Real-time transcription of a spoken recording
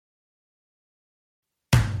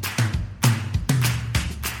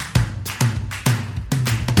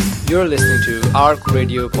You're listening to ARC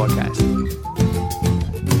Radio Podcast.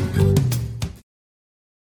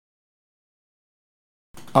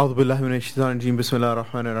 أعوذ بالله من الشيطان الرجيم بسم الله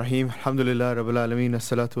الرحمن الرحيم الحمد لله رب العالمين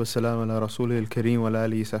الصلاة والسلام على رسوله الكريم وعلى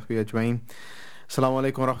آله وصحبه أجمعين. Assalamu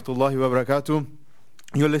alaikum wa rahmatullahi wa barakatuh.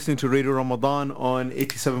 You're listening to Radio Ramadan on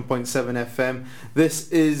 87.7 FM.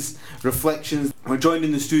 This is Reflections. We're joined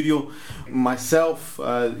in the studio, myself,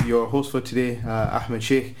 your host for today, Ahmed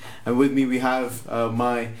Sheikh, and with me we have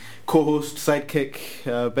my co-host,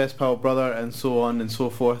 sidekick, best pal brother, and so on and so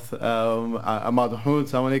forth, Ahmad Mahmoud.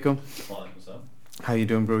 Assalamu alaikum. How you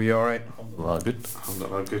doing, bro? You alright? Good.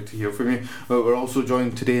 Alhamdulillah, good to hear from you. We're also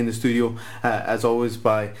joined today in the studio, as always,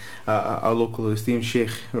 by our local esteemed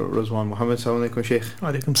Sheikh Rizwan Muhammad. Assalamu alaikum, Sheikh.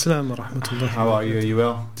 Alaikum salam wa rahmatullah. How are you? Are you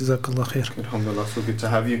well? Jazakallah khair. Alhamdulillah, so good to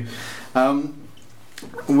have you.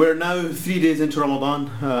 We're now 3 days into Ramadan.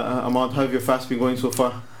 Ahmad, how have your fast been going so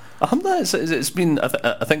far? Alhamdulillah, it's been.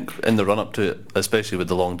 I think in the run up to it, especially with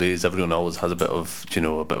the long days, everyone always has a bit of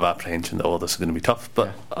apprehension that this is going to be tough.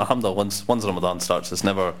 But alhamdulillah, once Ramadan starts, it's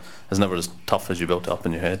never as tough as you built it up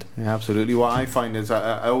in your head. Yeah, absolutely. What I find is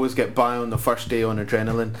I always get by on the first day on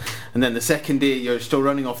adrenaline, and then the second day you're still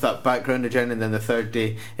running off that background adrenaline, and then the third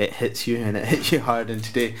day it hits you, and it hits you hard. And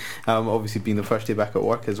today, obviously being the first day back at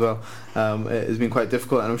work as well, it has been quite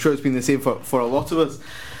difficult, and I'm sure it's been the same for a lot of us.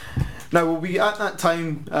 Now we'll be at that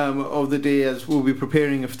time of the day as we'll be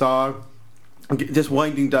preparing iftar, just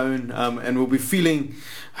winding down, and we'll be feeling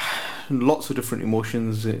lots of different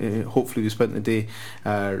emotions. Hopefully we spent the day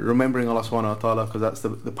remembering Allah subhanahu wa ta'ala, because that's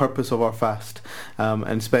the purpose of our fast,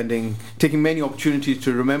 and taking many opportunities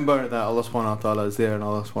to remember that Allah subhanahu wa ta'ala is there and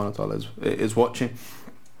Allah subhanahu wa ta'ala is watching.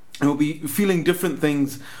 And we'll be feeling different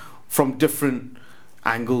things from different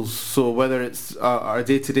angles, so whether it's our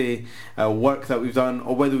day-to-day work that we've done,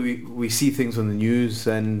 or whether we see things on the news.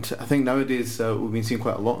 And I think nowadays we've been seeing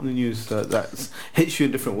quite a lot in the news that hits you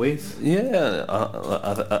in different ways. Yeah,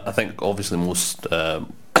 I think obviously most at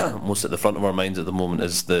the front of our minds at the moment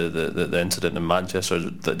is the incident in Manchester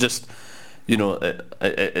that just,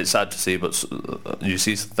 it's sad to say, but you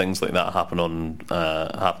see things like that happen in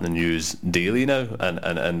the news daily now,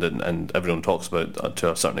 and everyone talks about,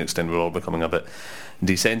 to a certain extent, we're all becoming a bit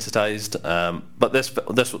desensitized. But this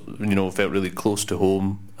felt really close to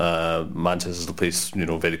home. Manchester's a place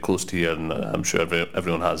very close to here, and I'm sure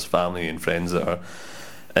everyone has family and friends that are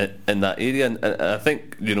in that area, and I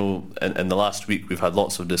think in the last week we've had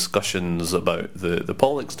lots of discussions about the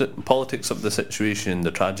politics of the situation, the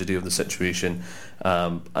tragedy of the situation,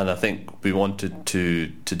 and I think we wanted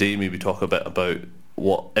to today maybe talk a bit about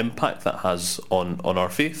what impact that has on our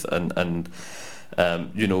faith, and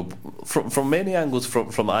from many angles,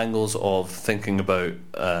 from angles of thinking about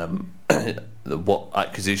what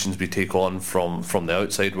accusations we take on from the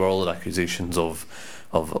outside world, accusations of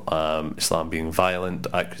Islam being violent,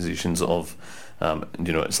 accusations of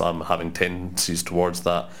Islam having tendencies towards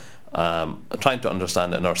that, trying to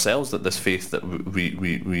understand in ourselves that this faith that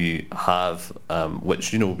we have,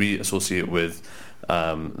 which we associate with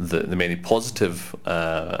the many positive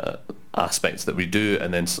aspects that we do,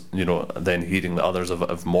 and then hearing that others have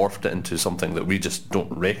morphed it into something that we just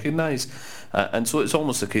don't recognise, and so it's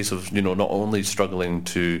almost a case of not only struggling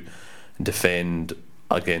to defend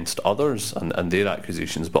against others and their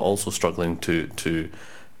accusations, but also struggling to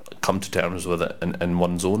come to terms with it in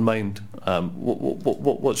one's own mind.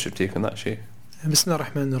 What's your take on that, Shay? Bismillah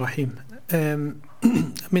ar-Rahman ar-Rahim.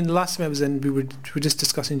 The last time I was in, we were just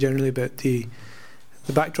discussing generally about the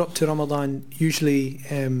backdrop to Ramadan. Usually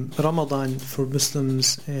Ramadan for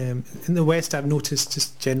Muslims in the West, I've noticed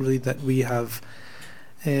just generally that we have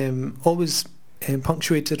always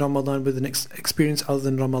punctuated Ramadan with an experience other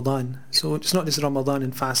than Ramadan. So it's not just Ramadan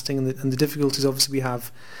and fasting, and the difficulties obviously we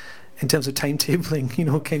have in terms of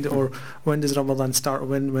timetabling, or when does Ramadan start, or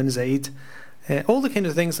when is Eid, all the kind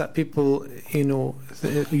of things that people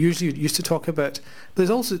usually used to talk about. But there's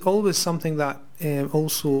also always something that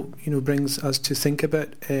also brings us to think about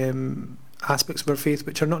aspects of our faith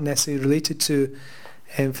which are not necessarily related to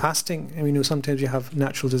fasting. And we know sometimes you have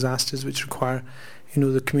natural disasters which require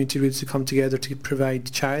the community really to come together to provide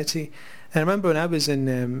charity. And I remember when I was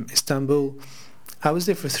in Istanbul, I was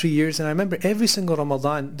there for 3 years, and I remember every single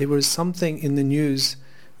Ramadan there was something in the news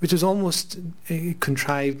which was almost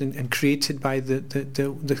contrived and created by the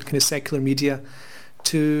kind of secular media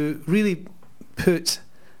to really put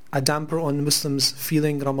a damper on Muslims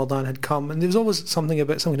feeling Ramadan had come. And there was always something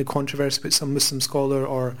about some kind of controversy about some Muslim scholar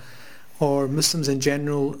or Muslims in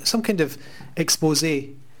general, some kind of expose.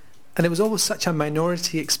 And it was always such a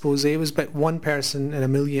minority expose. It was about one person in a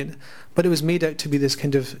million, but it was made out to be this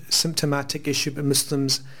kind of symptomatic issue about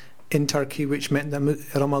Muslims in Turkey, which meant that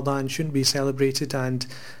Ramadan shouldn't be celebrated and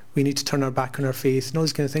we need to turn our back on our faith and all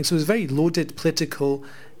these kind of things. So it was very loaded political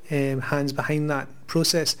hands behind that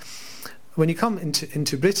process. When you come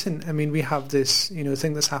into Britain, I mean, we have this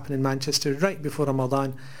thing that's happened in Manchester right before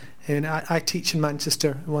Ramadan. And I teach in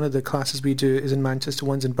Manchester. One of the classes we do is in Manchester,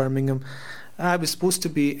 one's in Birmingham. I was supposed to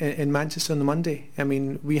be in Manchester on the Monday. I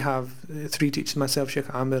mean, we have 3 teachers, myself,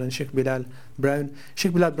 Sheikh Amir and Sheikh Bilal Brown.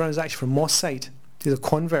 Sheikh Bilal Brown is actually from Moss Side. He's a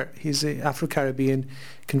convert. He's Afro-Caribbean,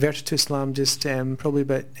 converted to Islam just probably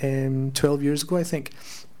about 12 years ago, I think.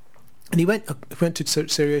 And he went to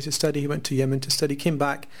Syria to study, he went to Yemen to study, came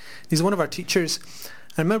back. He's one of our teachers.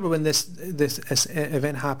 I remember when this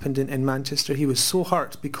event happened in Manchester, he was so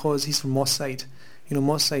hurt because he's from Moss Side.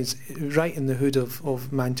 Moss Side's right in the hood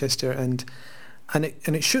of Manchester, and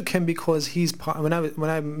it shook him because he's when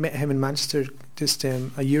I met him in Manchester just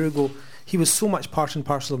a year ago, he was so much part and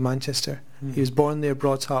parcel of Manchester. He was born there,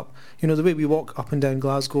 brought up. The way we walk up and down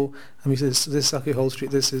Glasgow, and we say, this is Sucky Hall Street,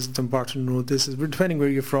 this is Dumbarton Road, this is, depending where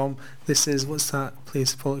you're from, this is, what's that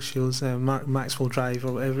place, Pollokshields, Maxwell Drive,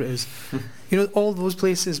 or whatever it is. All those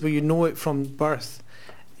places where you know it from birth.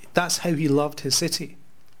 That's how he loved his city.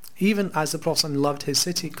 Even as the Prophet loved his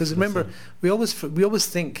city. Because remember, we always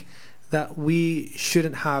think that we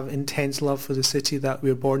shouldn't have intense love for the city that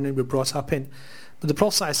we're born in, we're brought up in. But the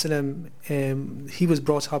Prophet ﷺ, he was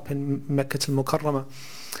brought up in Mecca al-Mukarramah,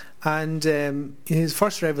 and in his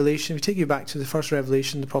first revelation, we take you back to the first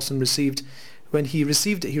revelation the Prophet received. When he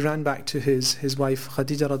received it, he ran back to his wife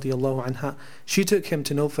Khadija radiyallahu anha. She took him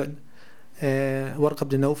to Nawfal, Warqa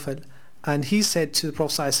ibn Nawfal, and he said to the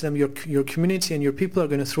Prophet ﷺ, your community and your people are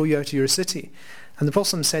going to throw you out of your city. And the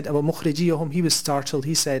Prophet said about mukhrijiyahum, he was startled.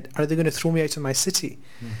 He said, are they going to throw me out of my city?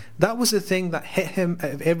 That was the thing that hit him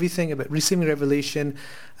out of everything about receiving revelation,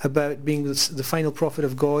 about being the final prophet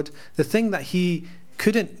of God. The thing that he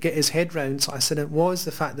couldn't get his head round, so I said, it was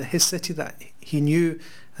the fact that his city that he knew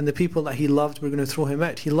and the people that he loved were going to throw him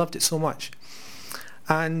out. He loved it so much.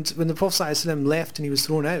 And when the Prophet ﷺ left and he was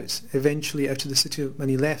thrown out, eventually out of the city when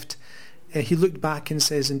he left, he looked back and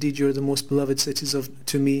says, indeed, you're the most beloved cities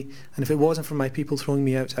to me, and if it wasn't for my people throwing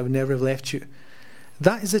me out, I would never have left you.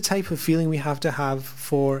 That is the type of feeling we have to have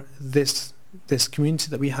for this community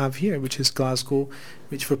that we have here, which is Glasgow,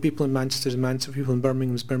 which for people in Manchester is Manchester, people in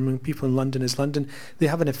Birmingham is Birmingham, people in London is London. They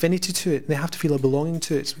have an affinity to it. They have to feel a belonging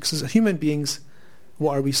to it, because as human beings,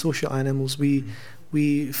 what are we? Social animals. We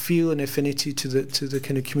feel an affinity to the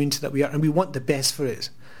kind of community that we are, and we want the best for it.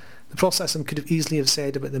 The Prophet could have easily have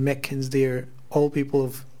said about the Meccans, they're all people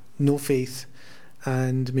of no faith,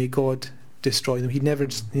 and may God destroy them. He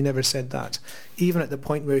never said that. Even at the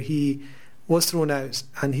point where he was thrown out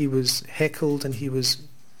and he was heckled and he was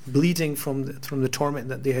bleeding from the torment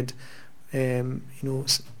that they had, kind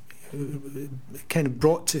of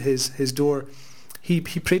brought to his door, he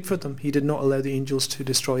prayed for them. He did not allow the angels to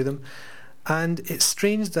destroy them. And it's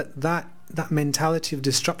strange that mentality of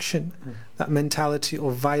destruction, that mentality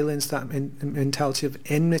of violence, that mentality of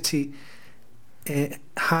enmity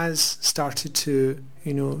has started to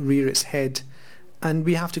rear its head, and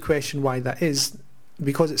we have to question why that is,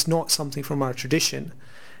 because it's not something from our tradition.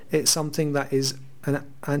 It's something that is an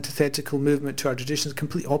antithetical movement to our tradition,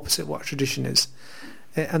 complete opposite what our tradition is,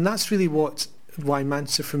 and that's really why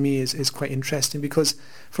Manchester for me is quite interesting, because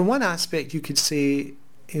from one aspect you could say,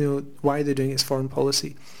 why they're doing it is foreign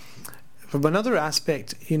policy. From another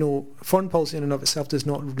aspect, foreign policy in and of itself does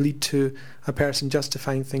not lead to a person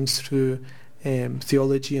justifying things through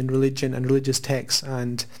theology and religion and religious texts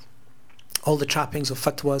and all the trappings of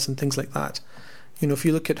fatwas and things like that. If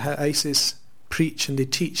you look at how ISIS preach and they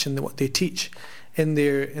teach and what they teach in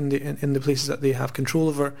the places that they have control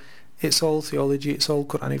over, it's all theology, it's all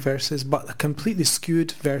Quranic verses, but a completely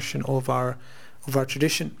skewed version of our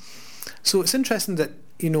tradition. So it's interesting that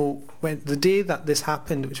when the day that this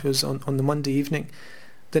happened, which was on the Monday evening,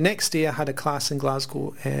 the next day I had a class in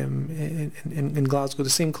Glasgow, in Glasgow, the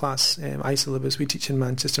same class, I-syllabus, we teach in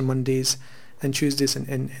Manchester Mondays and Tuesdays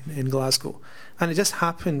in Glasgow. And it just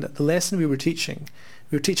happened that the lesson we were teaching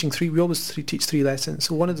we always teach 3 lessons.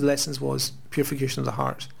 So one of the lessons was purification of the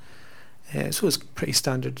heart. So it was a pretty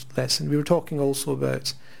standard lesson. We were talking also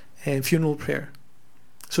about funeral prayer.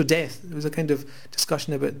 So death, there was a kind of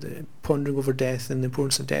discussion about the pondering over death and the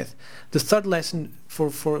importance of death. The third lesson,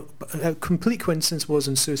 for a complete coincidence, was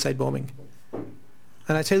on suicide bombing.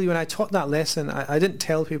 And I tell you, when I taught that lesson, I didn't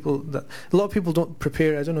tell people that, a lot of people don't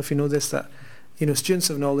prepare, I don't know if you know this, that students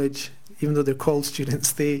of knowledge, even though they're called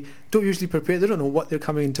students, they don't usually prepare, they don't know what they're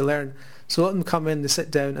coming in to learn. So a lot of them come in, they sit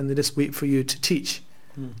down and they just wait for you to teach.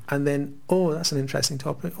 And then, that's an interesting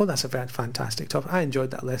topic, that's a very fantastic topic, I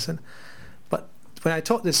enjoyed that lesson. when I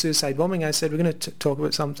taught this suicide bombing, I said we're going to talk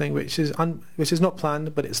about something which is not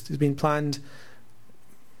planned, but it's been planned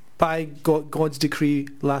by God's decree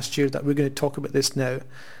last year, that we're going to talk about this now.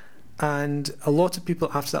 And a lot of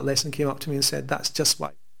people after that lesson came up to me and said, that's just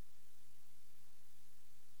why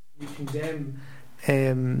we condemn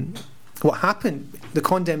what happened. The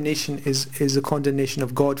condemnation is the condemnation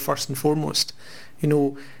of God first and foremost. You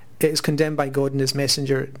know, it is condemned by God and his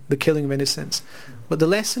messenger, the killing of innocents. But the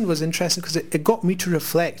lesson was interesting because it got me to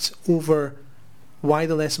reflect over why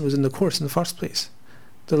the lesson was in the course in the first place.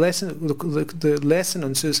 The lesson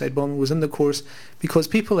on suicide bombing was in the course because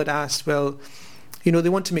people had asked, well, you know, they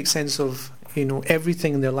want to make sense of, you know,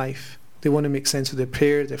 everything in their life. They want to make sense of their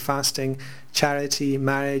prayer, their fasting, charity,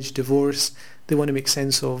 marriage, divorce. They want to make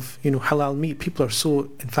sense of, you know, halal meat. People are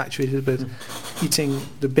so infatuated with eating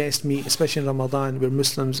the best meat, especially in Ramadan, where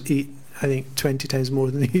Muslims eat, I think, 20 times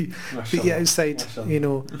more than they eat outside. You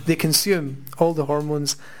know, they consume all the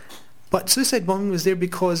hormones. But suicide bombing was there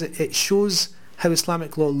because it shows how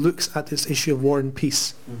Islamic law looks at this issue of war and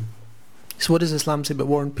peace. So what does Islam say about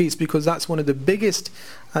war and peace? Because that's one of the biggest,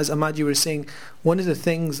 as Ahmad, you were saying, one of the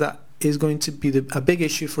things that is going to be a big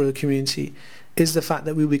issue for the community is the fact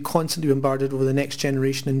that we will be constantly bombarded over the next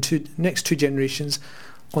generation and next two generations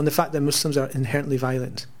on the fact that Muslims are inherently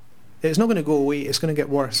violent. It's not going to go away, it's going to get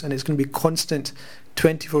worse, and it's going to be constant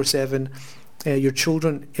 24/7. Your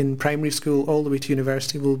children in primary school all the way to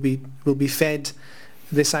university will be fed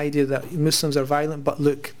this idea that Muslims are violent, but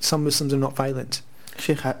look, some Muslims are not violent.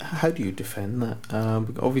 Sheikh, how do you defend that?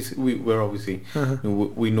 Obviously,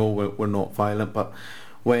 we know we're not violent, but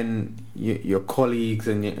when your colleagues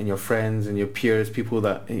and your friends and your peers, people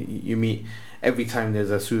that you meet, every time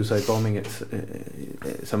there's a suicide bombing,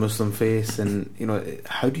 it's a Muslim face, and you know,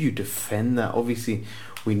 how do you defend that? Obviously,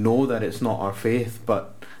 we know that it's not our faith,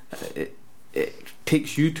 but it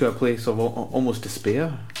takes you to a place of almost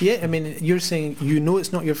despair. Yeah, I mean, you're saying you know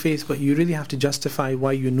it's not your faith, but you really have to justify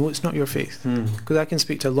why you know it's not your faith. Because I can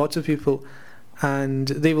speak to lots of people, and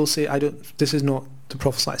they will say, this is not the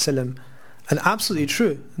Prophet ﷺ. And absolutely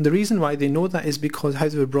true. And the reason why they know that is because how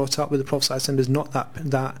they were brought up with the Prophet ﷺ is not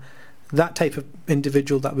that type of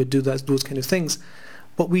individual that would do those kind of things.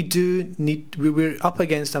 But we're up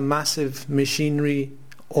against a massive machinery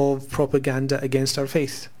of propaganda against our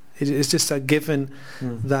faith. It's just a given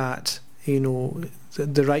that, you know,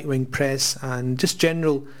 the right-wing press and just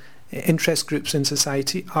general interest groups in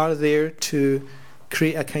society are there to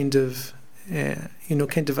create a kind of a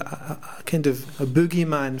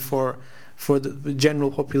boogeyman for the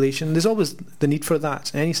general population. There's always the need for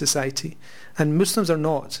that in any society, and Muslims are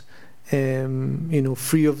not,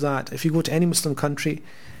 free of that. If you go to any Muslim country,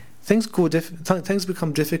 things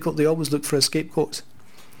become difficult. They always look for a scapegoat.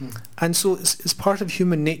 And so it's part of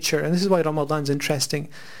human nature, and this is why Ramadan's interesting,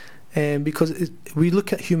 because we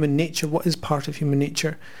look at human nature. What is part of human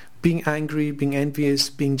nature? Being angry, being envious,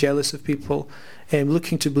 being jealous of people,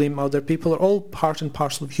 looking to blame other people are all part and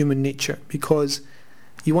parcel of human nature, because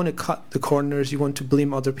you want to cut the corners, you want to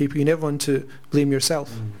blame other people, you never want to blame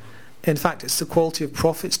yourself. In fact, it's the quality of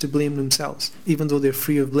prophets to blame themselves, even though they're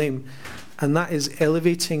free of blame. And that is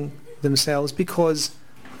elevating themselves, because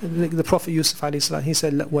the Prophet Yusuf alayhi salam, he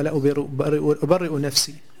said,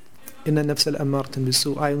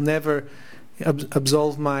 I'll never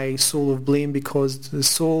absolve my soul of blame, because the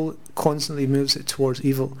soul constantly moves it towards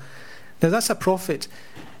evil. Now that's a prophet.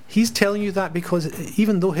 He's telling you that because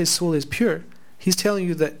even though his soul is pure, he's telling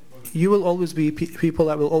you that you will always be people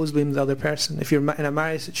that will always blame the other person. If you're in a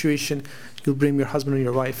marriage situation, you'll blame your husband or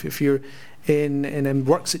your wife. If you're in a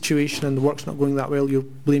work situation and the work's not going that well, you'll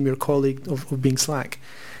blame your colleague of being slack.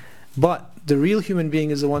 But the real human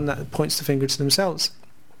being is the one that points the finger to themselves.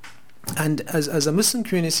 And as a Muslim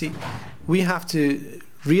community, we have to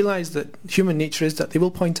realize that human nature is that they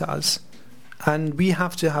will point at us, and we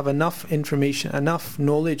have to have enough information, enough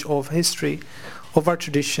knowledge of history, of our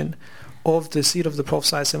tradition, of the seerah of the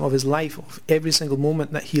Prophet ﷺ, of his life, of every single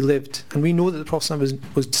moment that he lived. And we know that the Prophet ﷺ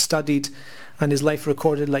was studied and his life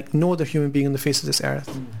recorded like no other human being on the face of this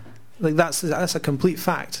earth. Like that's a complete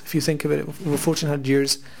fact. If you think of it, over 1400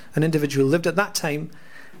 years, an individual lived at that time,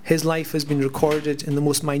 his life has been recorded in the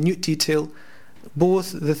most minute detail,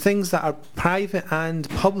 both the things that are private and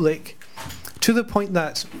public, to the point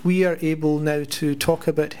that we are able now to talk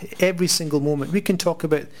about every single moment. We can talk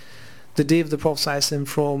about the day of the Prophet ﷺ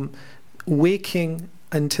from waking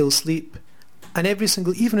until sleep, and every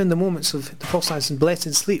single, even in the moments of the Prophet ﷺ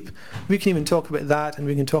blessed sleep, we can even talk about that, and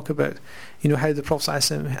we can talk about, how the Prophet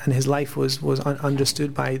ﷺ and his life was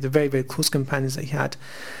understood by the very, very close companions that he had.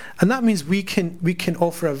 And that means we can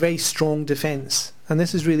offer a very strong defence. And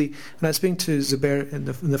this is really, when I was speaking to Zubair in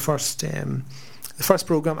the the first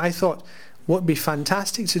program, I thought what would be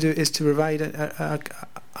fantastic to do is to provide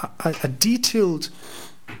a detailed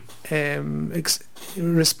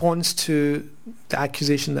response to the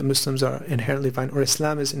accusation that Muslims are inherently violent, or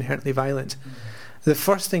Islam is inherently violent. The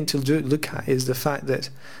first thing to look at is the fact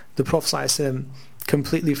that the Prophet ﷺ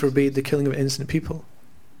completely forbade the killing of innocent people.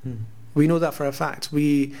 We know that for a fact.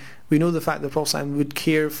 We know the fact that the Prophet ﷺ would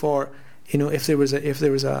care for, if there was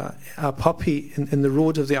a puppy in the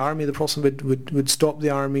road of the army, the Prophet would stop the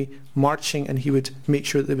army marching, and he would make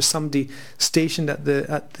sure that there was somebody stationed at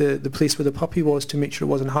the place where the puppy was to make sure it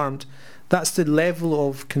wasn't harmed. That's the level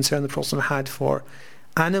of concern the Prophet had for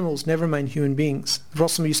animals, never mind human beings. The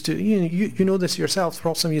Prophet used to, you know this yourself, the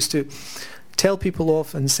Prophet used to tell people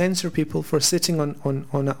off and censor people for sitting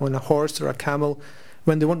on a horse or a camel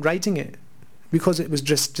when they weren't riding it, because it was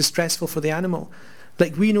just distressful for the animal.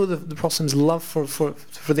 Like, we know the Prophet's love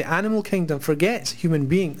for the animal kingdom forgets human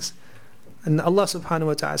beings. And Allah subhanahu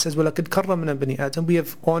wa ta'ala says, وَلَقَدْ كَرَّمْنَا بَنِي آدَمَ, we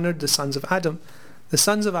have honoured the sons of Adam. The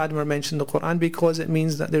sons of Adam are mentioned in the Quran because it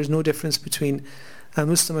means that there's no difference between a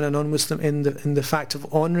Muslim and a non-Muslim in the fact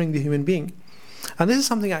of honouring the human being. And this is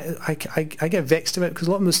something I get vexed about, because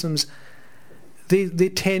a lot of Muslims, they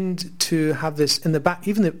tend to have this in the back,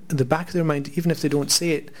 even in the back of their mind, even if they don't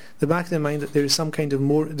say it, the back of their mind, that there is some kind of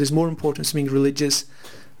there's more importance to being religious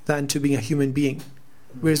than to being a human being.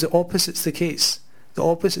 Whereas the opposite's the case. The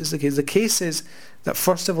opposite is the case. The case is that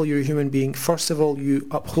first of all you're a human being, first of all you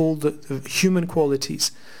uphold the human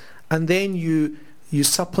qualities, and then you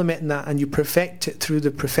supplement that and you perfect it through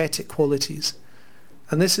the prophetic qualities.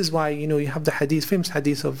 And this is why, you have the famous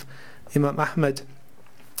hadith of Imam Ahmad.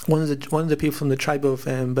 One of the people from the tribe of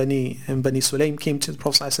Bani Sulaim came to the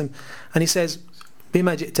Prophet ﷺ, and he says,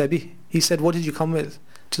 "Bima ji'ta bih." He said, "What did you come with?"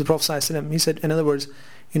 To the Prophet ﷺ. He said, in other words,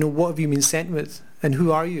 what have you been sent with, and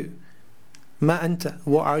who are you? Ma anta,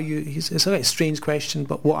 what are you? It's a very strange question,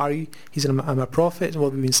 but what are you? He said, I'm a prophet. And what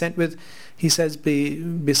have you been sent with? He says,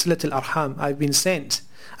 Bisilat al-arham, I've been sent.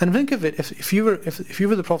 And think of it, if you were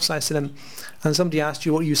the Prophet ﷺ, and somebody asked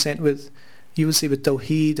you what you sent with, you would say with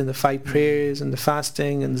Tawheed and the 5 prayers and the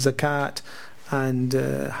fasting and the zakat and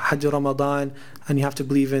Hajj Ramadan, and you have to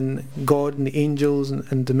believe in God and the angels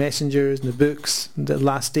and the messengers and the books and the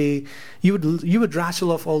last day. You would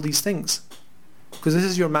rattle off all these things, because this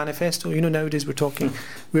is your manifesto. Nowadays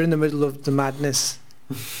we're in the middle of the madness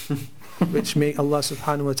which may Allah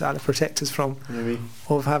subhanahu wa ta'ala protect us from,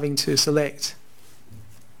 of having to select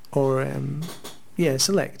or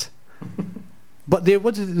select. But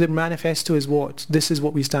the manifesto is what? This is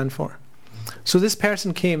what we stand for. So this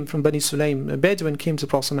person came from Bani Sulaim, a Bedouin, came to the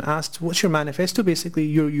Prophet and asked, what's your manifesto? Basically,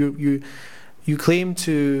 you claim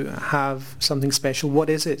to have something special. What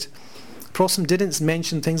is it? The Prophet didn't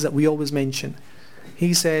mention things that we always mention.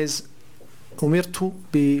 He says, "Umirtu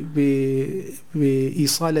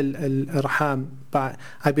bi-isal al-arham," but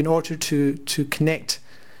I've been ordered to connect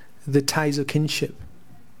the ties of kinship.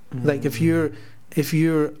 Like if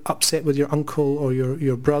you're upset with your uncle or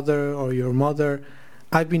your brother or your mother,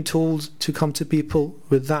 I've been told to come to people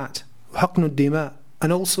with that. Haqnu dima,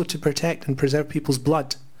 and also to protect and preserve people's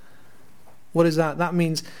blood. What is that? That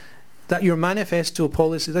means that your manifesto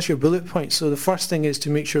policy, that's your bullet point. So the first thing is to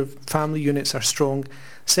make sure family units are strong.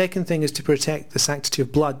 Second thing is to protect the sanctity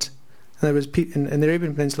of blood. In other words, in the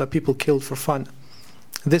Arabian Peninsula, people killed for fun.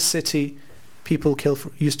 This city, people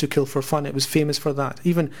used to kill for fun. It was famous for that.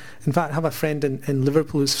 Even, in fact, I have a friend in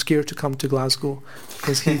Liverpool who's scared to come to Glasgow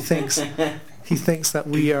because he thinks that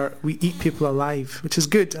we eat people alive, which is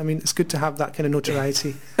good. I mean, it's good to have that kind of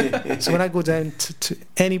notoriety. So when I go down to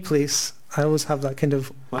any place, I always have that kind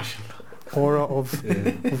of aura of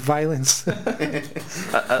violence.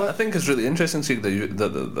 I think it's really interesting, Sieg,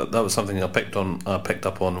 that was something I picked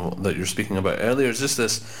up on that you're speaking about earlier. Is just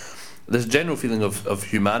this general feeling of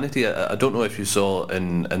humanity. I don't know if you saw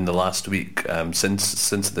in the last week,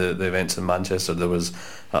 since the events in Manchester, there was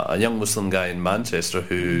a young Muslim guy in Manchester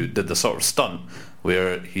who did the sort of stunt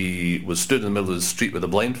where he was stood in the middle of the street with a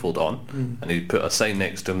blindfold on, and he put a sign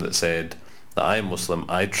next to him that said that I am Muslim,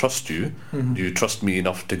 I trust you, do you trust me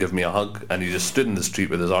enough to give me a hug? And he just stood in the street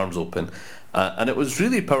with his arms open. And it was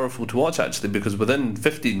really powerful to watch, actually, because within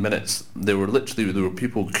 15 minutes there were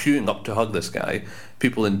people queuing up to hug this guy,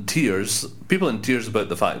 people in tears about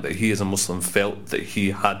the fact that he as a Muslim felt that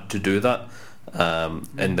he had to do that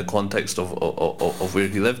in the context of where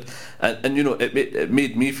he lived, and it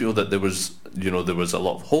made me feel that there was there was a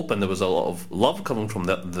lot of hope and there was a lot of love coming from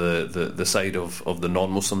the side of the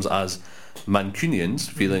non-Muslims as Mancunians,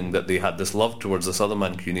 feeling that they had this love towards this other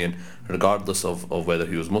Mancunian, regardless of whether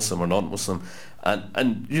he was Muslim or non-Muslim.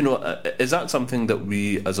 And is that something that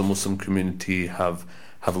we as a Muslim community have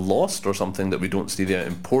lost, or something that we don't see the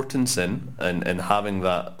importance in having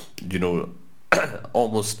that,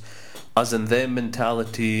 almost us and them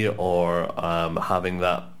mentality, or having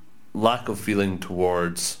that lack of feeling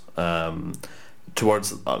towards the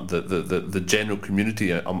general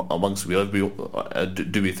community amongst we live?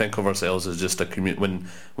 Do we think of ourselves as just a community?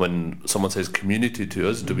 When someone says community to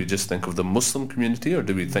us, do we just think of the Muslim community, or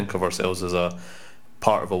do we think of ourselves as a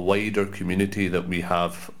part of a wider community that we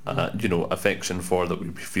have affection for, that we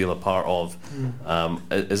feel a part of?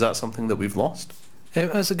 Is that something that we've lost?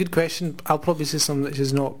 That's a good question. I'll probably say something which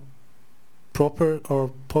is not proper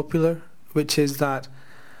or popular, which is that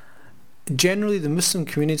generally the Muslim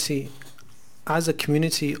community, as a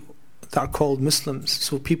community that are called Muslims,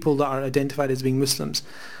 so people that are identified as being Muslims,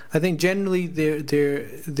 I think generally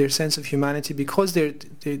their sense of humanity, because they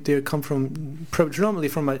come from predominantly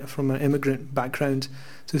from an immigrant background,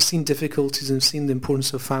 so they've seen difficulties and seen the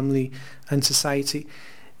importance of family and society.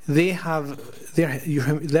 Their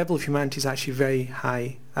level of humanity is actually very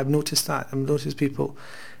high. I've noticed that. I've noticed people,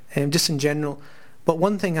 just in general. But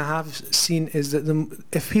one thing I have seen is that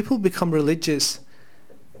if people become religious,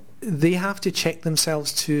 they have to check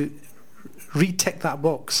themselves to re-tick that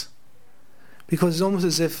box, because it's almost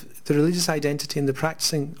as if the religious identity and the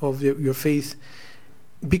practicing of your faith,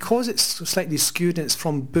 because it's slightly skewed and it's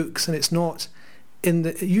from books and it's not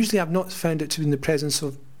usually I've not found it to be in the presence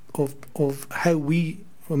of how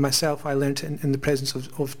myself I learnt it in the presence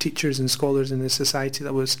of teachers and scholars in the society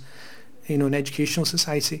that was an educational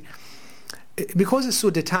society. Because it's so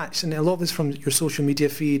detached, and a lot of it's from your social media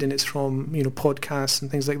feed, and it's from podcasts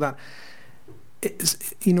and things like that,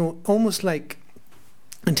 it's almost like,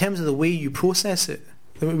 in terms of the way you process it,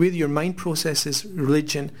 the way that your mind processes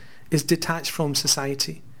religion is detached from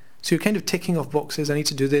society. So you're kind of ticking off boxes. I need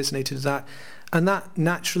to do this, I need to do that, and that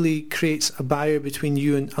naturally creates a barrier between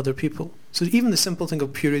you and other people. So even the simple thing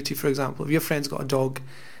of purity, for example, if your friend's got a dog,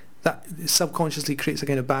 that subconsciously creates a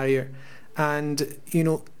kind of barrier. And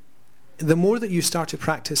the more that you start to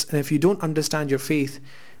practice, and if you don't understand your faith,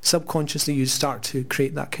 subconsciously you start to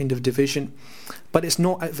create that kind of division. But it's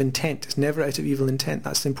not out of intent. It's never out of evil intent.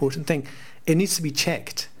 That's the important thing. It needs to be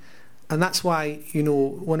checked. And that's why,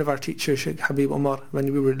 one of our teachers, Sheikh Habib Omar,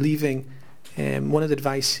 when we were leaving, one of the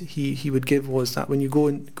advice he would give was that when you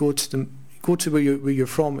go to where you're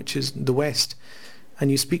from, which is the West,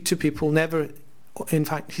 and you speak to people, never, in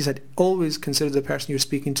fact, he said, always consider the person you're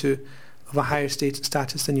speaking to of a higher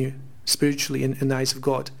status than you, spiritually, in the eyes of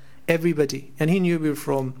God. Everybody. And he knew we were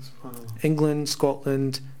from England,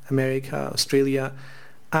 Scotland, America, Australia,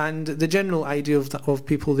 and the general idea of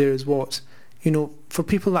people there is what? For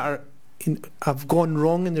people that have gone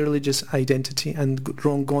wrong in their religious identity and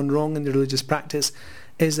gone wrong in their religious practice,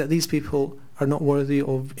 is that these people are not worthy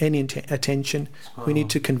of any attention. We need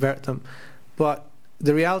to convert them. But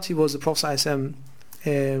the reality was the Prophet ﷺ,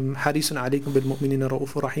 Harisun alaykum bil mu'minina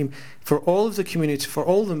ra'ufur rahim, for all of the community, for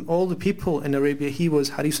all the people in Arabia, he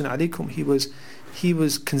was Harisun alaykum. He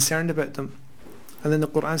was concerned about them. And then the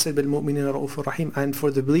Quran said bil mu'minina ra'ufur rahim, and for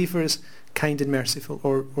the believers, kind and merciful,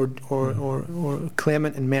 or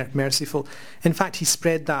clement and merciful. In fact, he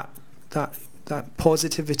spread that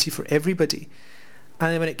positivity for everybody.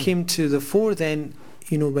 And then when it came to the fore, then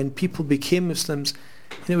when people became Muslims,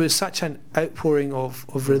 it was such an outpouring of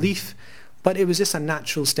relief. But it was just a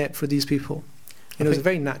natural step for these people. It was a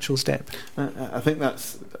very natural step. I think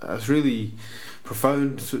that's really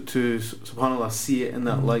profound to subhanAllah, see it in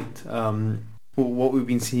that light. What we've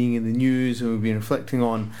been seeing in the news, and we've been reflecting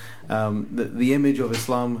on the image of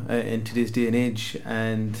Islam in today's day and age.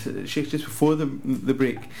 And Sheikh, just before the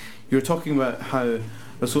break, you were talking about how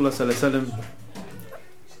Rasulullah sallallahu alaihi wasallam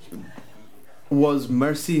was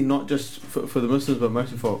mercy not just for the Muslims, but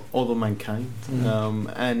mercy for all of mankind.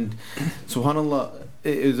 And subhanAllah,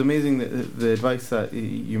 it was amazing that the advice that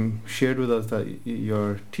you shared with us, that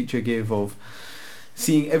your teacher gave, of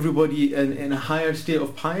seeing everybody in a higher state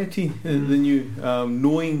of piety than you,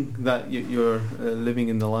 knowing that you're living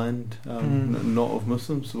in the land not of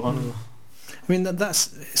Muslims. SubhanAllah. I mean,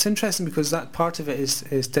 it's interesting, because that part of it is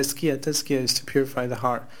tazkiyah. Tazkiyah is to purify the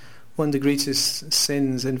heart. One of the greatest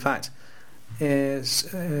sins, in fact, it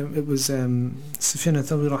was Sufyan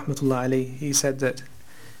al-Thawri rahmatullah alayhi. He said that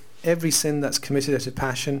every sin that's committed out of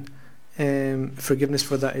passion, forgiveness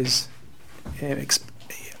for that is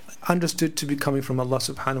understood to be coming from Allah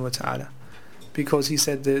subhanahu wa ta'ala. because he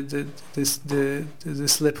said the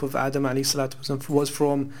slip of Adam alayhi salatu wasalam was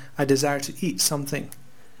from a desire to eat something,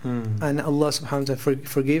 and Allah subhanahu wa ta'ala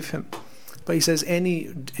forgave him. But he says any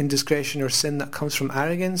indiscretion or sin that comes from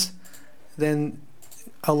arrogance, then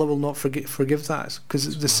Allah will not forgive that,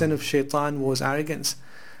 because the sin of shaitan was arrogance.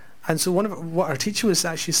 And so what our teacher was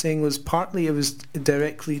actually saying was partly it was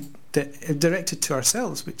directed to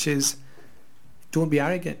ourselves, which is don't be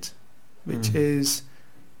arrogant, which is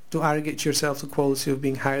don't arrogate yourself the quality of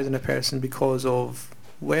being higher than a person because of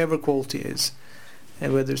whatever quality it is,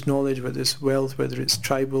 and whether it's knowledge, whether it's wealth, whether it's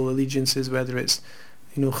tribal allegiances, whether it's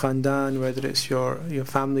khandan, whether it's your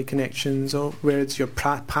family connections, or whether it's your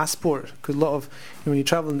passport. Because a lot of when you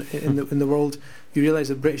travel in the world, you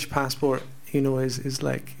realise a British passport is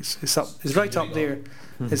like it's right up there.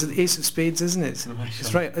 It's the ace of spades, isn't it?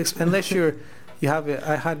 It's right, unless you have it.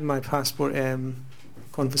 I had my passport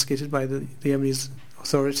confiscated by the Yemeni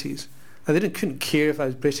authorities, and they couldn't care if I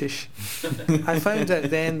was British. I found out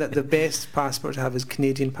then that the best passport to have is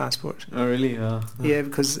Canadian passport. Oh really? Yeah,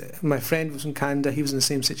 because my friend was from Canada. He was in the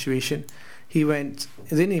same situation. He went.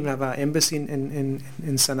 They didn't even have an embassy in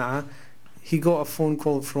Sana'a. He got a phone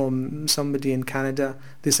call from somebody in Canada.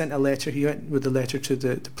 They sent a letter. He went with the letter to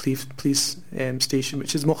the police station,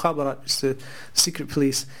 which is Mukhabarat, it's the secret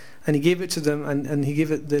police, and he gave it to them, and he gave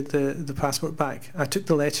it the passport back. I took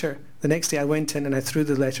the letter. The next day I went in and I threw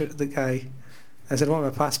the letter at the guy. I said, I want my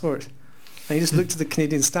passport. And he just looked at the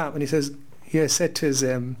Canadian stamp and he said to his,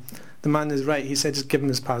 the man is right, he said just give him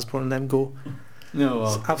his passport and let him go. No,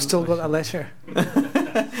 well, so I've still got that letter.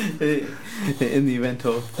 In the event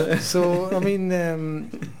of. So, I mean, I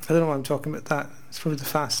don't know why I'm talking about that. It's probably the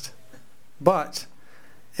fast. But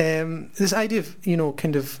this idea of,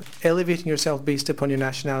 kind of elevating yourself based upon your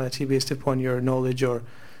nationality, based upon your knowledge or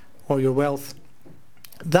your wealth,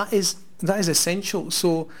 that is essential.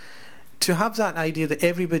 So to have that idea that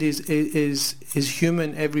everybody is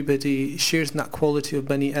human, everybody shares in that quality of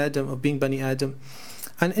Bani Adam, of being Bani Adam.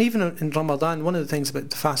 And even in Ramadan, one of the things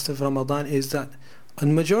about the fast of Ramadan is that a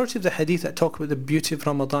majority of the hadith that talk about the beauty of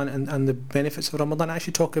Ramadan and the benefits of Ramadan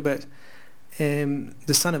actually talk about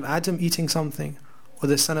the son of Adam eating something, or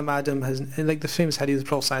the son of Adam has, like the famous hadith of the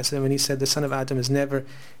Prophet ﷺ, when he said the son of Adam has never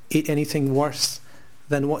ate anything worse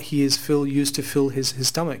than what he is used to fill his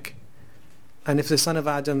stomach. And if the son of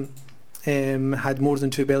Adam had more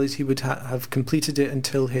than two bellies, he would have completed it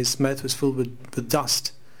until his mouth was filled with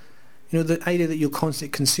dust. The idea that you'll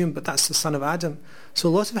constantly consume, but that's the son of Adam. So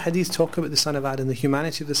a lot of hadith talk about the son of Adam, the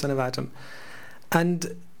humanity of the son of Adam.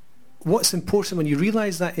 And what's important when you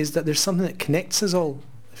realise that is that there's something that connects us all.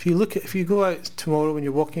 If you go out tomorrow when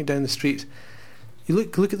you're walking down the street, you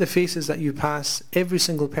look at the faces that you pass, every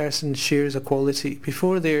single person shares a quality.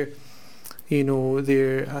 Before they're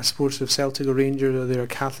a supporter of Celtic or Rangers, or they're a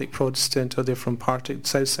Catholic Protestant, or they're from Partick,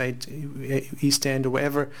 Southside, East End, or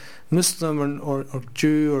whatever, Muslim or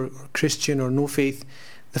Jew or Christian or no faith,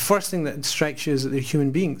 the first thing that strikes you is that they're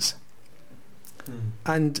human beings.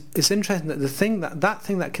 And it's interesting that that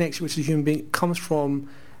thing that connects you with a human being comes from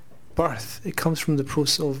birth. It comes from the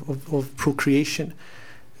process of procreation,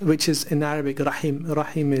 which is in Arabic rahim.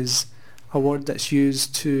 Rahim is a word that's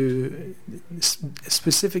used to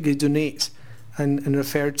specifically donate and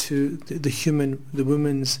refer to the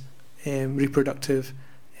woman's reproductive,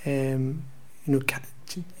 kind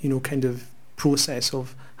of process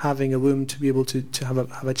of having a womb to be able to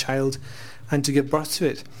have a child and to give birth to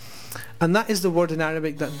it. And that is the word in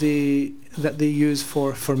Arabic that they use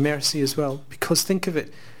for mercy as well. Because think of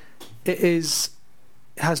it, it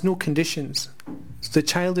has no conditions. The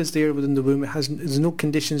child is there within the womb. There's no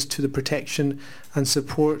conditions to the protection and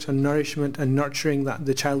support and nourishment and nurturing that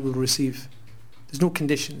the child will receive. There's no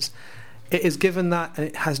conditions. It is given that, and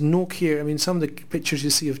it has no care. I mean, some of the pictures you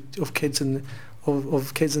see of kids in the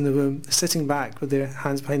womb sitting back with their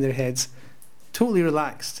hands behind their heads, totally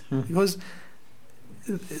relaxed, because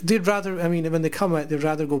they'd rather. I mean, when they come out, they'd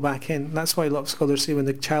rather go back in. That's why a lot of scholars say when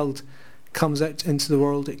the child comes out into the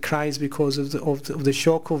world, it cries because of the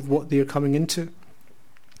shock of what they're coming into.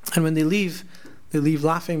 And when they leave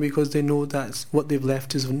laughing because they know that what they've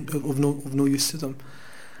left is of no use to them.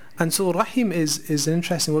 And so Rahim is an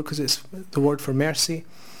interesting word because it's the word for mercy.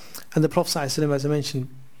 And the Prophet ﷺ, as I mentioned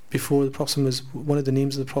before, the Prophet was one of the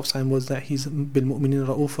names of the Prophet ﷺ was that he's bil mu'minin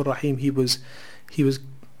ra'ufur rahim. He was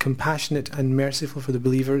compassionate and merciful for the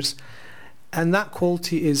believers. And that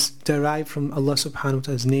quality is derived from Allah subhanahu wa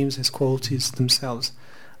ta'ala's names, his qualities themselves.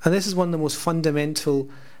 And this is one of the most fundamental,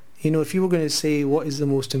 if you were going to say what is the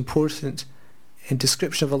most important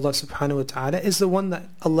description of Allah subhanahu wa ta'ala, is the one that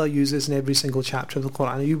Allah uses in every single chapter of the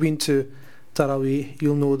Quran. You've been to Taraweeh,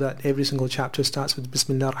 you'll know that every single chapter starts with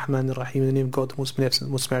Bismillah ar-Rahman ar-Rahim, in the name of God, the most beneficent,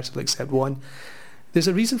 the most merciful, except one. There's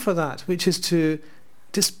a reason for that, which is to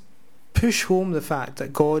just push home the fact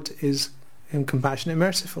that God is compassionate and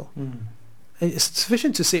merciful. It's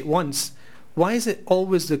sufficient to say it once. Why is it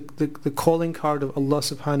always the calling card of Allah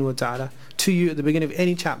subhanahu wa ta'ala to you at the beginning of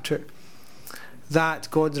any chapter, that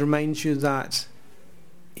God reminds you that,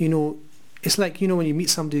 it's like, when you meet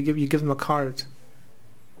somebody, you give them a card.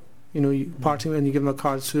 You parting and you give them a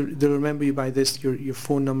card, so they'll remember you by this, your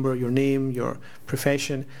phone number, your name, your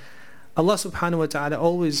profession. Allah subhanahu wa ta'ala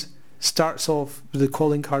always starts off with the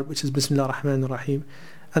calling card, which is Bismillah ar-Rahman ar-Rahim.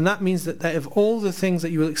 And that means that of all the things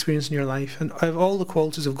that you will experience in your life, and of all the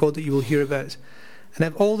qualities of God that you will hear about, and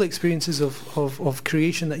of all the experiences of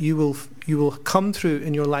creation that you will come through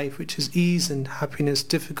in your life, which is ease and happiness,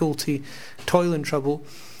 difficulty, toil and trouble,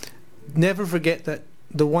 never forget that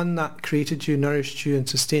the one that created you, nourished you and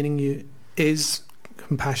sustaining you is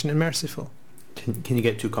compassionate and merciful. Can you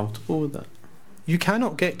get too comfortable with that? You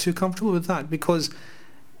cannot get too comfortable with that, because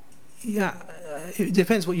it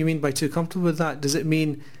depends what you mean by too comfortable with that. Does it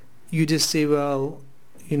mean you just say, well,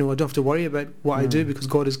 I don't have to worry about what I do because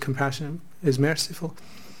God is compassionate, is merciful?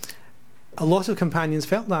 A lot of companions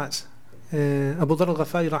felt that. Abu Dharr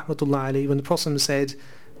al-Ghafari rahmatullah alayhi, when the Prophet said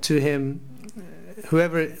to him,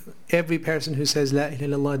 every person who says La ilaha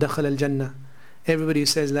illallah dakhal al-Jannah, everybody who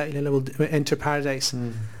says La ilaha illallah will enter paradise.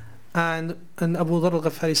 And Abu Dharr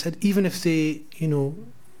al-Ghafari said, even if they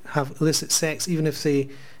have illicit sex, even if they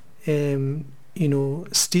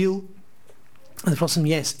steal, and the Prophet said,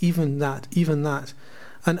 yes, even that.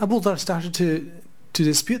 And Abu Dharr started to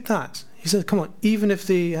dispute that. He said, come on, even if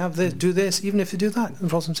they have this, do this, even if they do that. And the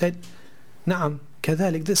Prophet said, Na'am,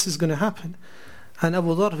 kadhalik, this is going to happen. And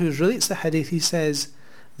Abu Dharr, who relates the hadith, he says,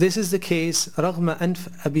 this is the case, raghma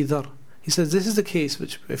anf Abi Dharr. He says, this is the case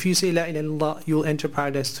which, if you say La ilaha illallah, you will enter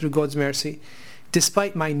paradise through God's mercy,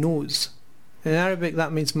 despite my nose. In Arabic,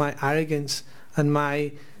 that means my arrogance and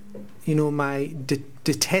my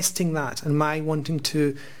detesting that, and my wanting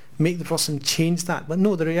to make the person change that. But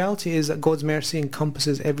no, the reality is that God's mercy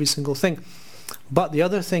encompasses every single thing. But the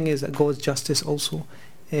other thing is that God's justice also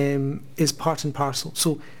is part and parcel.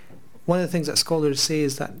 So one of the things that scholars say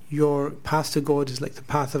is that your path to God is like the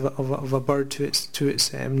path of a bird to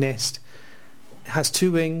its nest. It has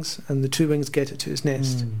two wings, and the two wings get it to its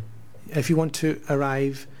nest. If you want to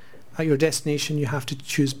arrive at your destination, you have to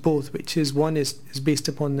choose both, which is one is based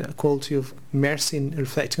upon the quality of mercy and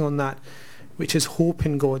reflecting on that, which is hope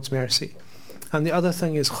in God's mercy. And the other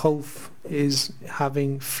thing is khawf, is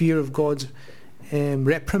having fear of God's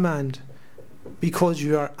reprimand, because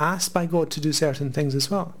you are asked by God to do certain things as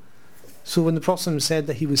well. So when the Prophet said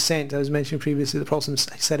that he was sent, I was mentioning previously, the Prophet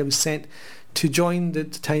said he was sent to join the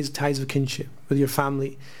ties of kinship with your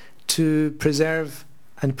family, to preserve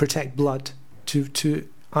and protect blood, to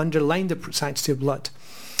underline the sanctity of blood.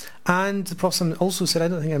 And the Prophet also said, I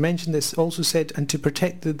don't think I mentioned this, also said, and to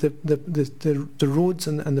protect the roads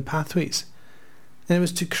and the pathways. And it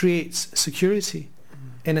was to create security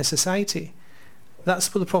in a society.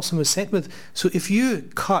 That's what the Prophet was sent with. So if you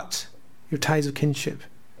cut your ties of kinship,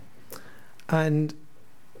 and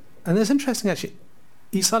it's interesting actually,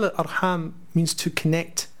 Isal al-Arham means to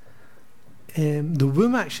connect. The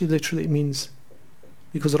womb actually literally means,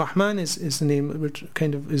 because Rahman is the name, which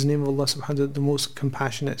kind of is the name of Allah subhanahu wa ta'ala, the most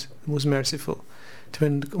compassionate, the most merciful,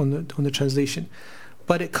 depending on the translation.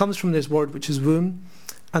 But it comes from this word which is womb,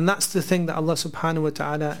 and that's the thing that Allah subhanahu wa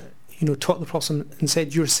ta'ala taught the Prophet and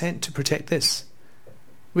said, you're sent to protect this,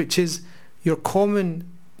 which is your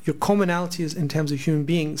commonality is in terms of human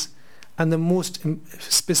beings, and the most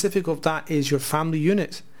specific of that is your family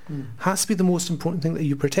unit. Has to be the most important thing that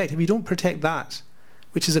you protect. If you don't protect that,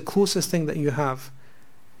 which is the closest thing that you have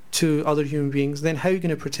to other human beings, then how are you going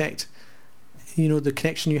to protect the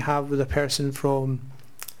connection you have with a person from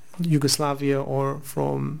Yugoslavia or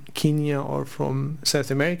from Kenya or from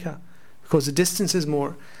South America? Because the distance is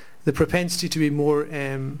more, the propensity to be more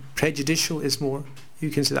prejudicial is more. You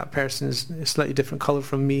can say that person is a slightly different colour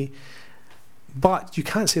from me, but you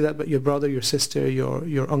can't say that about your brother, your sister,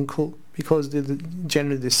 your uncle, because they're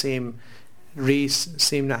generally the same race,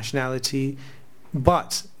 same nationality.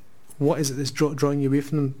 But what is it that's drawing you away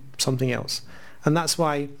from them? Something else. And that's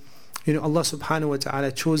why Allah subhanahu wa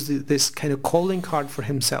ta'ala chose this kind of calling card for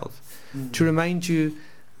himself, to remind you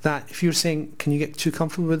that if you're saying, can you get too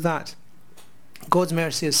comfortable with that? God's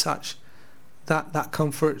mercy is such that that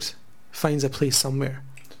comfort finds a place somewhere.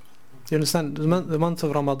 Do you understand? The month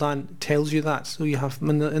of Ramadan tells you that. So you have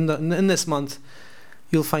in this month,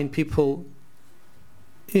 you'll find people,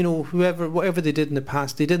 whatever they did in the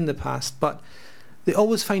past, they did in the past, but they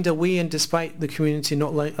always find a way in despite the community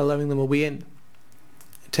not allowing them a way in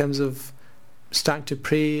terms of starting to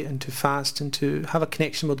pray and to fast and to have a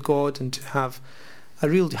connection with God and to have a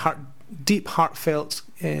real deep heartfelt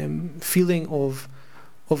feeling of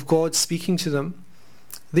God speaking to them.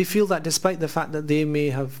 They feel that despite the fact that they may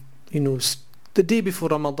have, the day before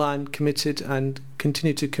Ramadan committed and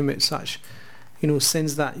continue to commit such,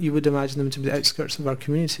 sins that you would imagine them to be the outskirts of our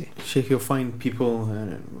community. Sheikh, you'll find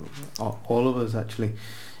people, all of us actually,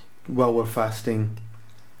 while we're fasting,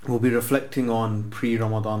 we'll be reflecting on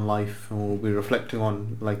pre-Ramadan life, and we'll be reflecting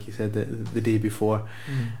on, like you said, the day before,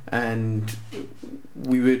 and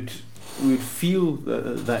we would feel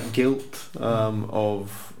that guilt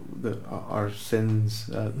of our sins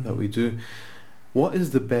that we do. What is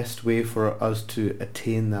the best way for us to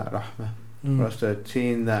attain that rahmah? For us to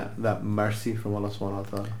attain that mercy from Allah subhanahu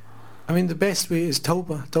wa ta'ala? I mean, the best way is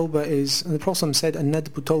tawbah. Tawbah is, and the Prophet said,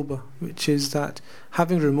 an-nadbu tawbah, which is that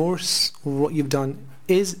having remorse over what you've done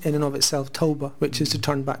is in and of itself tawbah, which is to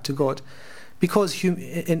turn back to God. Because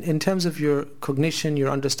in terms of your cognition, your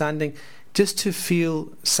understanding, just to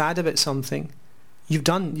feel sad about something, you've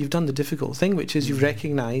done the difficult thing, which is you've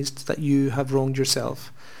recognised that you have wronged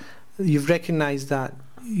yourself. You've recognised that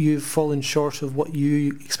you've fallen short of what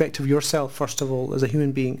you expect of yourself, first of all, as a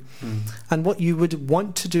human being, and what you would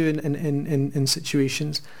want to do in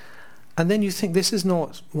situations. And then you think, this is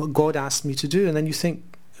not what God asked me to do. And then you think,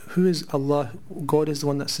 who is Allah? God is the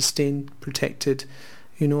one that sustained, protected,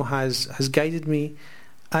 has guided me.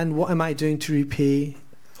 And what am I doing to repay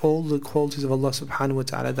all the qualities of Allah subhanahu wa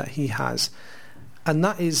ta'ala that He has? And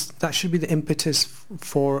that should be the impetus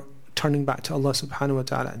for turning back to Allah subhanahu wa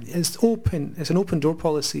ta'ala. It's an open door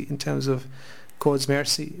policy in terms of God's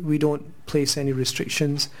mercy. We don't place any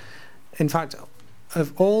restrictions. In fact,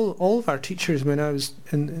 of all of our teachers, when I was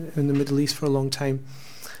in the Middle East for a long time,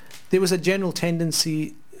 there was a general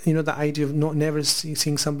tendency, that idea of never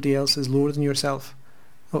seeing somebody else as lower than yourself.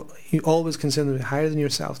 You always consider them higher than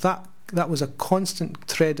yourself. That was a constant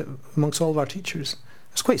thread amongst all of our teachers.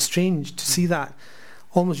 It's quite strange to see that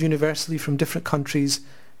almost universally from different countries,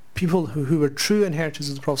 people who were true inheritors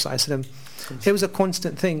of the Prophet ﷺ. It was a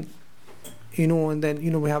constant thing, and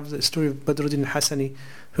then we have the story of Badruddin al-Hassani,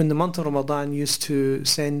 who in the month of Ramadan used to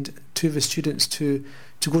send two of his students to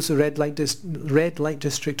go to the red light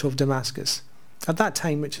district of Damascus at that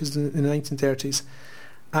time, which is in the 1930s,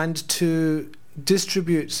 and to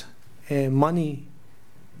distribute money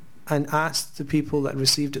and ask the people that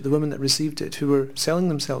received it, the women that received it, who were selling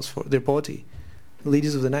themselves for their body, the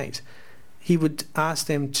ladies of the night. He would ask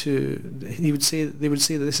them they would say that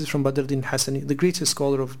this is from Badruddin Hassani, the greatest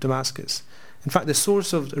scholar of Damascus. In fact, the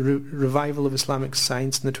source of the revival of Islamic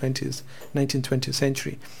science in the 19th, 20th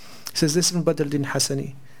century. He says, this is from Badruddin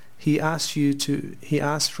Hassani. He asked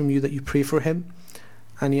from you that you pray for him,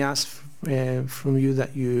 and he asked from you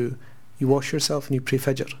that you wash yourself and you pray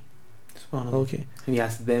Fajr. Okay. And he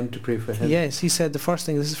asked them to pray for him? Yes, he said the first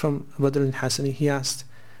thing, this is from Badruddin Hassani, he asked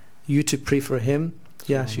you to pray for him,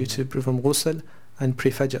 he asked you to perform ghusl and pray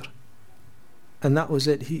Fajr. And that was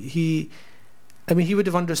it. He would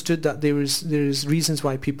have understood that there's reasons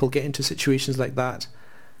why people get into situations like that,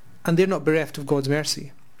 and they're not bereft of God's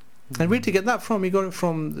mercy. And where did he get that from? He got it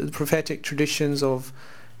from the prophetic traditions of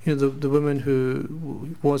the woman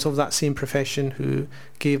who was of that same profession, who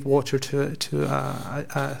gave water to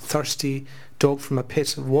a thirsty dog from a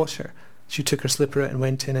pit of water. She took her slipper out and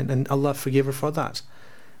went in, and Allah forgave her for that.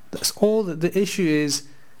 That's all. The issue is,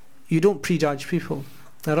 you don't prejudge people.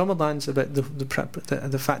 Now, Ramadan's about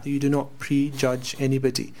the fact that you do not prejudge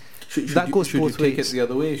anybody. That goes both ways. Should you take it the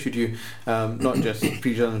other way? Should you not just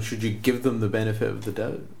prejudge? Should you give them the benefit of the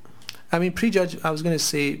doubt? I mean, prejudge. I was going to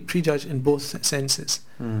say prejudge in both senses.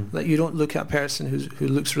 That you don't look at a person who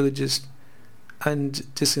looks religious and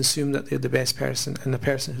just assume that they're the best person, and a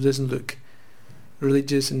person who doesn't look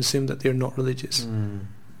religious and assume that they're not religious.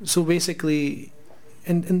 So basically,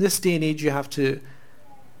 in this day and age, you have to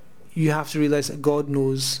realise that God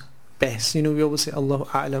knows best. We always say Allahu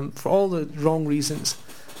A'lam for all the wrong reasons.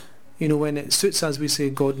 When it suits us, we say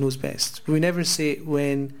God knows best. But we never say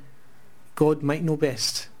when God might know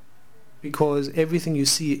best, because everything you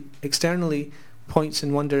see externally points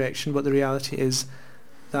in one direction, but the reality is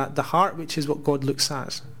that the heart, which is what God looks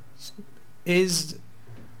at, is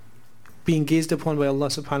being gazed upon by Allah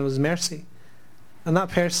subhanahu wa ta'ala's mercy. And that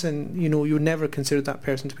person, you would never consider that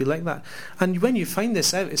person to be like that. And when you find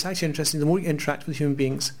this out, it's actually interesting. The more you interact with human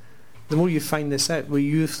beings, the more you find this out, where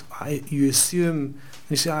you assume, and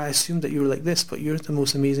you say, I assumed that you were like this, but you're the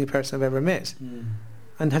most amazing person I've ever met.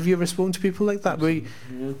 And have you ever spoken to people like that, where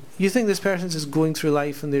you think this person's just going through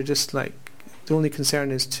life and they're the only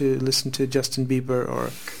concern is to listen to Justin Bieber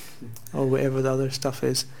or whatever the other stuff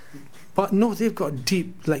is. But no, they've got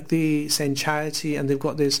deep, like they send charity and they've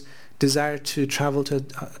got this desire to travel to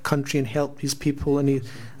a country and help these people, and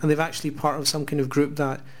they've actually part of some kind of group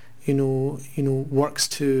that works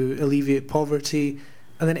to alleviate poverty,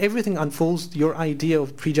 and then everything unfolds. Your idea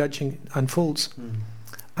of prejudging unfolds,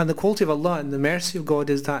 and the quality of Allah and the mercy of God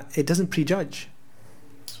is that it doesn't prejudge.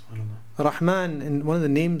 Rahman, and one of the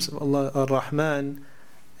names of Allah, Ar-Rahman,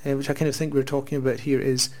 which I kind of think we're talking about here,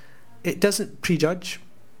 is it doesn't prejudge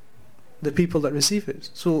the people that receive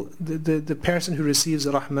it. So the person who receives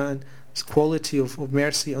Rahman's quality of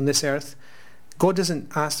mercy on this earth, God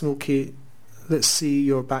doesn't ask them, okay, let's see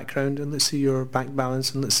your background and let's see your bank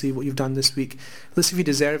balance and let's see what you've done this week. Let's see if you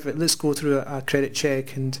deserve it. Let's go through a credit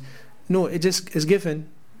check. And no, it just is given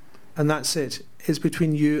and that's it. It's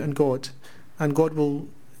between you and God. And God will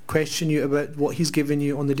question you about what He's given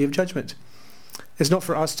you on the Day of Judgment. It's not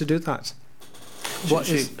for us to do that.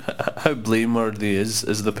 How blameworthy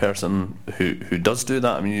is the person who does do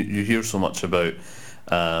that? I mean, you hear so much about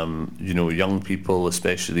young people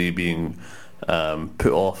especially being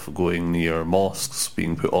put off going near mosques,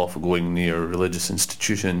 being put off going near religious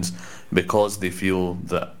institutions because they feel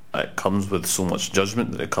that it comes with so much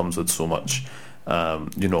judgment, that it comes with so much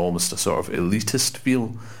almost a sort of elitist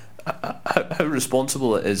feel. How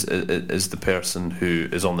responsible is the person who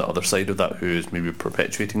is on the other side of that, who is maybe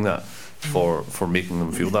perpetuating that for making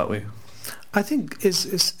them feel that way? I think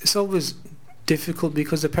it's always difficult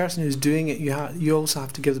because the person who's doing it, you also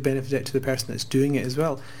have to give the benefit to the person that's doing it as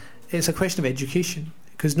well. It's a question of education,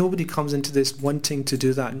 because nobody comes into this wanting to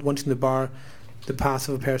do that and wanting to bar the path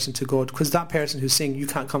of a person to God, because that person who's saying you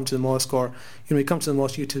can't come to the mosque, or you come to the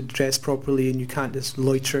mosque, you have to dress properly and you can't just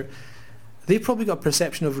loiter, they've probably got a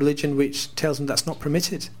perception of religion which tells them that's not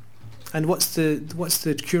permitted. And what's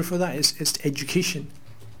the cure for that? It's education.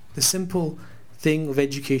 The simple thing of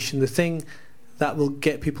education, the thing that will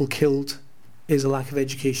get people killed, is a lack of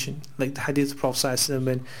education. Like the hadith of the Prophet ﷺ,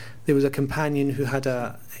 when there was a companion who had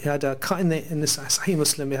a cut in the Sahih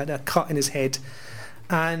Muslim, he had a cut in his head,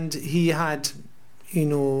 and he had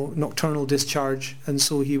nocturnal discharge, and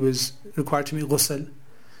so he was required to make ghusl.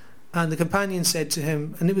 And the companion said to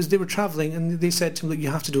him, and they were travelling, and they said to him, look, you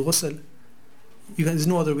have to do ghusl. There's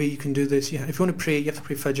no other way you can do this. If you want to pray, you have to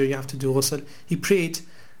pray Fajr, you have to do ghusl. He prayed,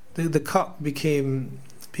 the cut became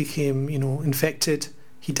infected,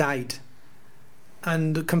 he died.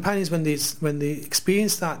 And the companions, when they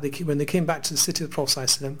experienced that, when they came back to the city of the Prophet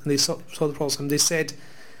ﷺ, and they saw the Prophet ﷺ, they said,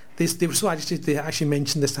 they were so agitated, they actually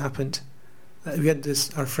mentioned this happened. That we had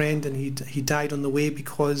our friend, and he died on the way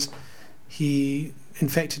because he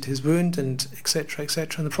infected his wound, and etc.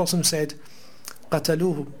 And the Prophet said,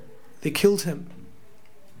 قَتَلُوهُ, they killed him.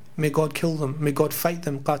 May God kill them. May God fight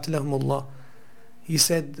them. قَاتِلَهُمُ اللَّهُ. He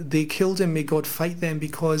said, they killed him, may God fight them,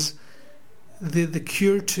 because the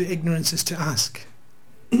cure to ignorance is to ask.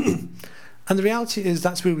 And the reality is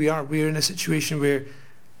that's where we are. We're in a situation where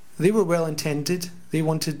they were well intended. They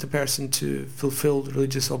wanted the person to fulfill the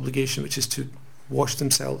religious obligation, which is to wash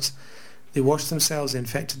themselves. They washed themselves, they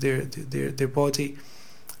infected their body,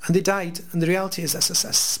 and they died. And the reality is that's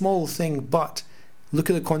a small thing, but look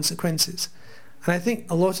at the consequences. And I think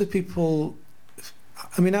a lot of people,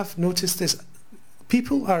 I've noticed this,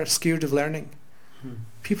 people are scared of learning.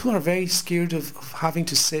 People are very scared of having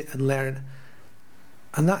to sit and learn.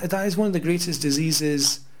 And that is one of the greatest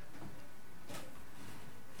diseases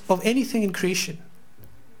of anything in creation.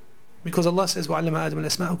 Because Allah says, وَعَلَّمَ آدَمَ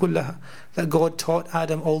الْأَسْمَاءَ كُلَّهَا, that God taught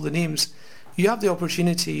Adam all the names. You have the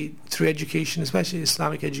opportunity through education, especially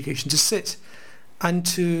Islamic education, to sit and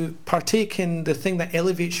to partake in the thing that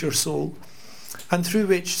elevates your soul, and through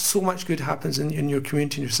which so much good happens in your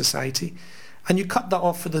community, in your society. And you cut that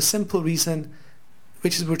off for the simple reason,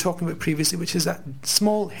 which is we were talking about previously, which is that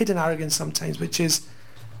small hidden arrogance sometimes, which is,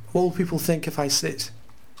 what will people think if I sit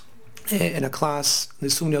in a class,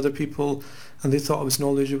 there's so many other people, and they thought I was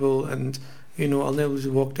knowledgeable, and I'll never just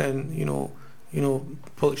walk down,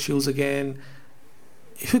 public schools again.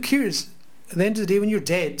 Who cares? At the end of the day, when you're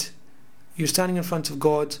dead, you're standing in front of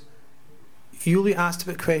God, you'll be asked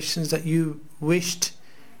about questions that you wished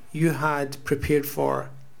you had prepared for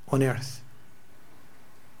on earth.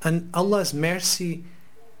 And Allah's mercy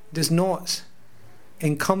does not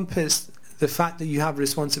encompass the fact that you have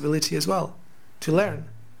responsibility as well to learn.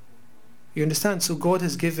 You understand? So God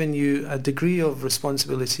has given you a degree of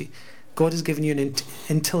responsibility. God has given you an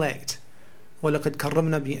intellect. وَلَقَدْ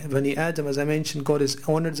كَرَّمْنَا بَنِي Adam. As I mentioned, God has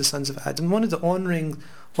honoured the sons of Adam. One of the honouring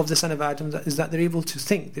of the son of Adam is that they're able to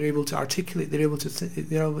think, they're able to articulate, they're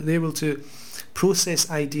able to process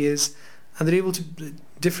ideas, and they're able to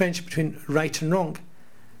differentiate between right and wrong.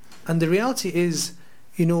 And the reality is,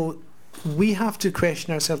 we have to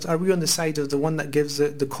question ourselves, are we on the side of the one that gives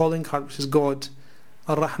the calling card, which is God,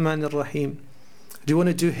 Ar-Rahman Ar-Rahim? Do you want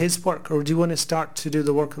to do his work, or do you want to start to do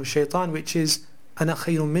the work of shaitan, which is Ana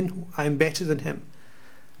khayrun minhu, I am better than him?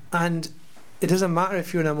 And it doesn't matter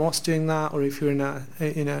if you're in a mosque doing that, or if you're in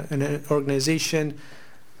an organisation,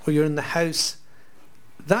 or you're in the house.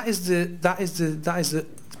 That is the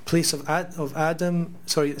place of Adam,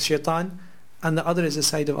 shaitan, and the other is the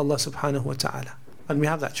side of Allah subhanahu wa ta'ala. And we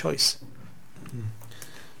have that choice.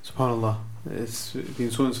 SubhanAllah. It's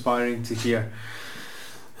been so inspiring to hear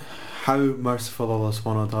how merciful Allah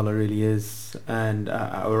subhanahu wa ta'ala really is, and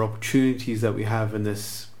our opportunities that we have in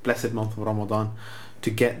this blessed month of Ramadan to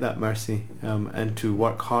get that mercy, and to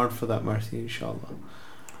work hard for that mercy, inshallah.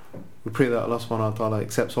 We pray that Allah subhanahu wa ta'ala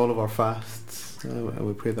accepts all of our fasts, and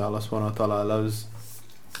we pray that Allah subhanahu wa ta'ala allows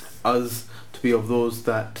us to be of those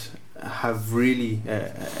that have really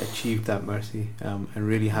achieved that mercy, and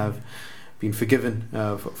really have been forgiven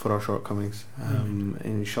for our shortcomings.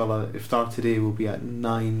 Inshallah, iftar today will be at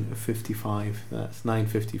 9:55. That's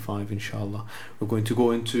 9:55, inshallah. We're going to go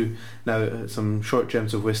into now some short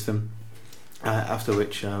gems of wisdom, after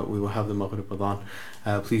which we will have the Maghrib Adhan.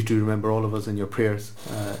 Please do remember all of us in your prayers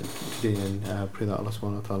today, and pray that Allah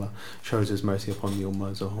subhanahu wa ta'ala showers his mercy upon the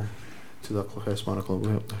ummah as a whole. جزاك الله خير. سبحانك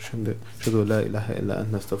اللهم وبحمدك أشهد أن لا إله إلا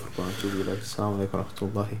أنت نستغفرك ونتوب إليك. السلام عليكم ورحمة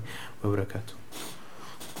الله وبركاته.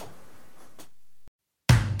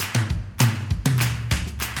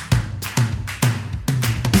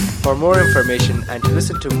 For more information and to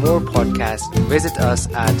listen to more podcasts, visit us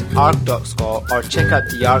at arc.score or check out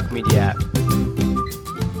the Arc Media app.